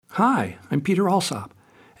Hi, I'm Peter Alsop,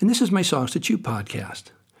 and this is my Songs to Chew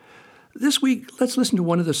podcast. This week, let's listen to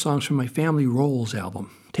one of the songs from my Family Roles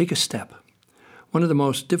album, Take a Step. One of the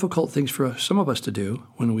most difficult things for some of us to do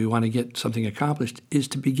when we want to get something accomplished is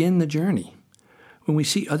to begin the journey. When we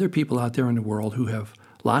see other people out there in the world who have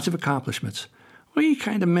lots of accomplishments, we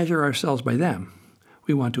kind of measure ourselves by them.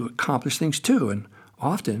 We want to accomplish things too, and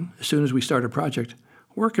often, as soon as we start a project,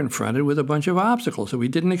 we're confronted with a bunch of obstacles that we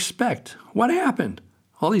didn't expect. What happened?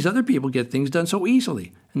 All these other people get things done so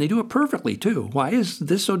easily, and they do it perfectly, too. Why is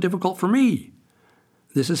this so difficult for me?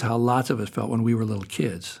 This is how lots of us felt when we were little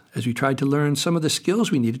kids, as we tried to learn some of the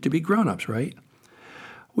skills we needed to be grown-ups, right?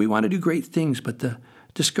 We want to do great things, but the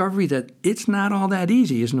discovery that it's not all that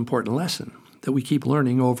easy is an important lesson that we keep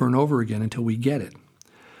learning over and over again until we get it.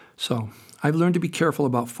 So I've learned to be careful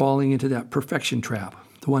about falling into that perfection trap,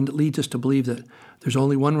 the one that leads us to believe that there's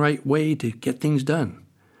only one right way to get things done.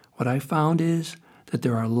 What I found is that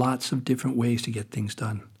there are lots of different ways to get things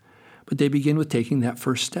done, but they begin with taking that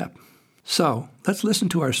first step. So let's listen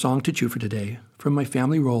to our song to chew for today from my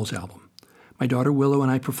Family Roles album. My daughter Willow and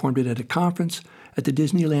I performed it at a conference at the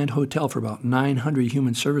Disneyland Hotel for about 900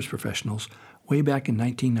 human service professionals way back in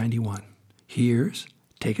 1991. Here's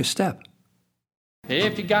Take a Step.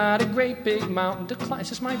 If you got a great big mountain to climb, is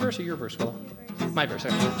this my verse or your verse, Willow? My verse.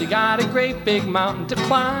 If you got a great big mountain to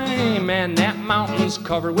climb, and that mountain's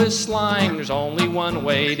covered with slime, there's only one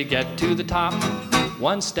way to get to the top,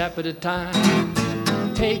 one step at a time.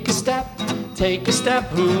 Take a step,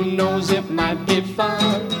 who knows it might be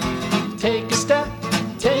fun. Take a step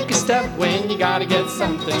when you gotta get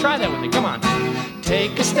something. Try that with me, come on.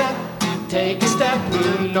 Take a step,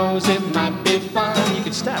 who knows it might be fun. You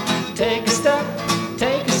can step. Take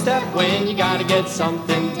a step when you gotta get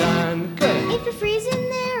something done. Good. If you're freezing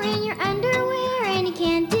there in your underwear and you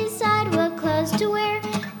can't decide what clothes to wear,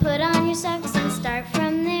 put on your socks and start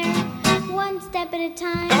from there, one step at a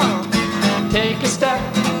time. Come on. Take a step,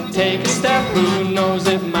 who knows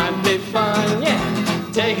it might be fun.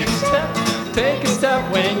 Yeah. Take a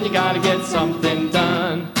step when you gotta get something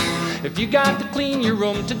done. If you got to clean your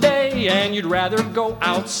room today and you'd rather go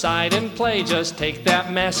outside and play, just take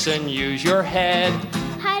that mess and use your head.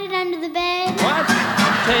 Hide it under the bed. What?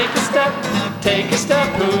 Take a step,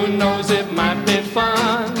 who knows it might be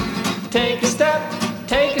fun. Take a step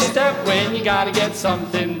when you gotta get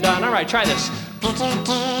something done. All right, try this.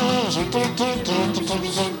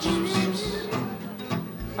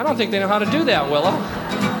 I don't think they know how to do that, Willow.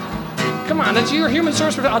 Come on, it's your human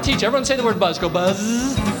source. I'll teach you. Everyone say the word buzz. Go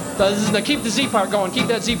buzz. Buzz. Now keep the Z part going. Keep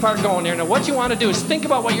that Z part going there. Now what you want to do is think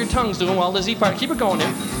about what your tongue's doing while the Z part. Keep it going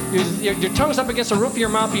there. Your tongue's up against the roof of your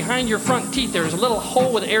mouth behind your front teeth. There's a little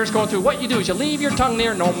hole where the air's going through. What you do is you leave your tongue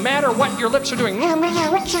there no matter what your lips are doing. No matter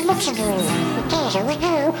what your lips are doing. Okay, here we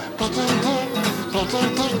go.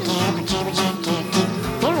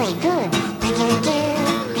 Very good.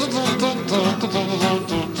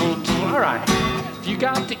 All right. If you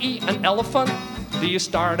got to eat an elephant, do you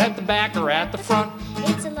start at the back or at the front?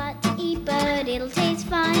 It's a lot to eat, but it'll taste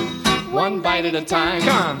fine. One bite at a time.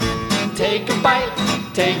 Come on. Take a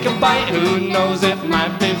bite, who knows it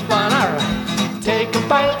might be fun. All right. Take a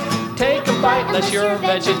bite, unless you're a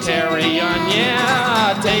vegetarian.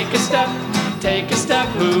 Yeah. Take a step,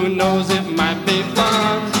 who knows it might be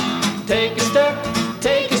fun. Take a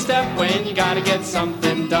step when you gotta get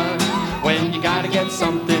something done. When you gotta get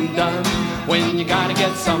something done. When you gotta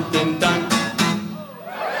get something done.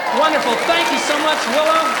 Wonderful. Thank you so much,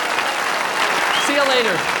 Willow. See you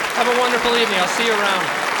later. Have a wonderful evening. I'll see you around.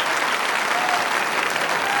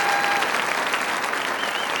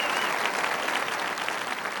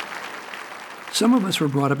 Some of us were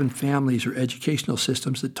brought up in families or educational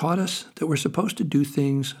systems that taught us that we're supposed to do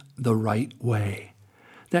things the right way.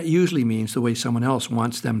 That usually means the way someone else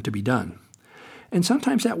wants them to be done. And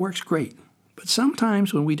sometimes that works great. But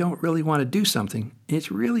sometimes when we don't really want to do something,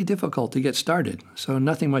 it's really difficult to get started, so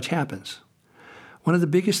nothing much happens. One of the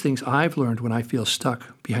biggest things I've learned when I feel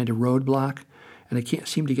stuck behind a roadblock and I can't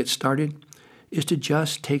seem to get started is to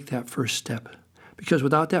just take that first step. Because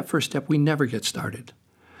without that first step, we never get started.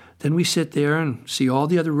 Then we sit there and see all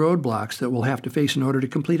the other roadblocks that we'll have to face in order to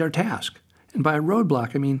complete our task. And by a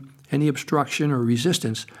roadblock, I mean any obstruction or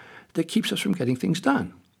resistance that keeps us from getting things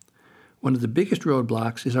done. One of the biggest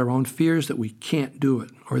roadblocks is our own fears that we can't do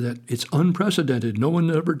it, or that it's unprecedented, no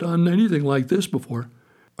one ever done anything like this before.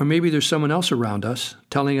 Or maybe there's someone else around us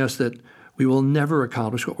telling us that we will never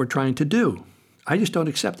accomplish what we're trying to do. I just don't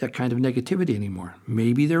accept that kind of negativity anymore.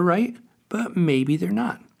 Maybe they're right, but maybe they're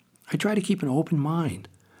not. I try to keep an open mind.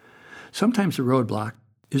 Sometimes the roadblock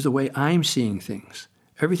is the way I'm seeing things.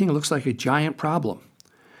 Everything looks like a giant problem.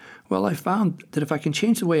 Well, I found that if I can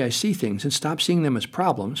change the way I see things and stop seeing them as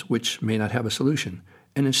problems, which may not have a solution,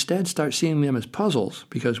 and instead start seeing them as puzzles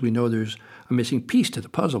because we know there's a missing piece to the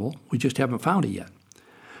puzzle, we just haven't found it yet,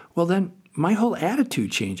 well then my whole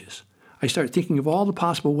attitude changes. I start thinking of all the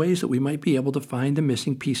possible ways that we might be able to find the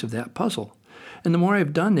missing piece of that puzzle. And the more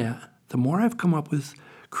I've done that, the more I've come up with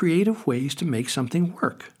creative ways to make something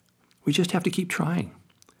work. We just have to keep trying.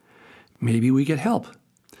 Maybe we get help.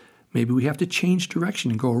 Maybe we have to change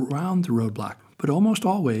direction and go around the roadblock. But almost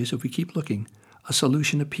always, if we keep looking, a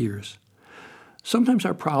solution appears. Sometimes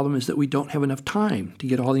our problem is that we don't have enough time to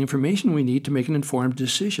get all the information we need to make an informed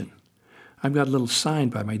decision. I've got a little sign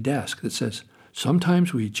by my desk that says,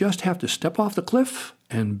 "Sometimes we just have to step off the cliff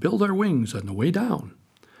and build our wings on the way down."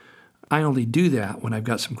 I only do that when I've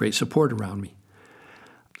got some great support around me.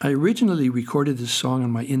 I originally recorded this song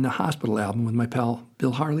on my In the Hospital album with my pal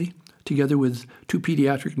Bill Harley, together with 2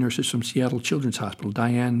 pediatric nurses from Seattle Children's Hospital,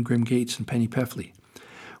 Diane Grimm-Gates and Penny Peffley.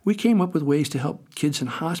 We came up with ways to help kids in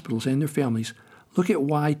hospitals and their families look at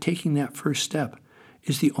why taking that first step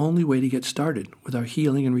is the only way to get started with our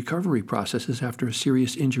healing and recovery processes after a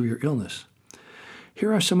serious injury or illness.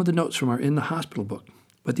 Here are some of the notes from our In the Hospital book,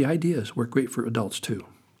 but the ideas work great for adults too.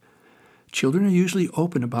 Children are usually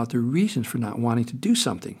open about their reasons for not wanting to do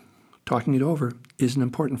something. Talking it over is an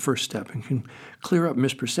important first step and can clear up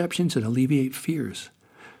misperceptions and alleviate fears.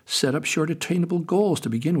 Set up short attainable goals to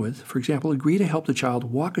begin with. For example, agree to help the child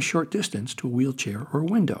walk a short distance to a wheelchair or a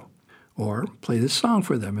window. Or play this song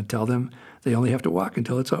for them and tell them they only have to walk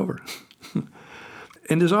until it's over.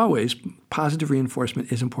 And as always, positive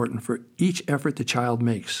reinforcement is important for each effort the child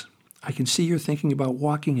makes. I can see you're thinking about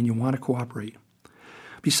walking and you want to cooperate.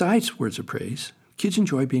 Besides words of praise, kids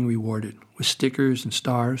enjoy being rewarded with stickers and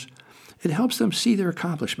stars. It helps them see their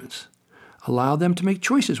accomplishments. Allow them to make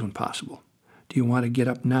choices when possible. Do you want to get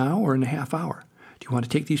up now or in a half hour? Do you want to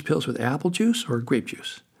take these pills with apple juice or grape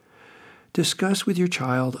juice? Discuss with your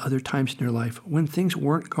child other times in their life when things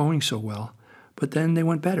weren't going so well, but then they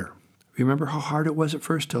went better. Remember how hard it was at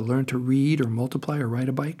first to learn to read or multiply or ride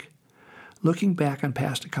a bike? Looking back on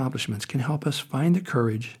past accomplishments can help us find the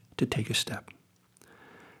courage to take a step.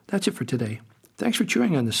 That's it for today. Thanks for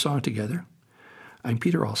chewing on this song together. I'm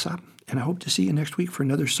Peter Alsop, and I hope to see you next week for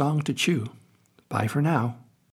another song to chew. Bye for now.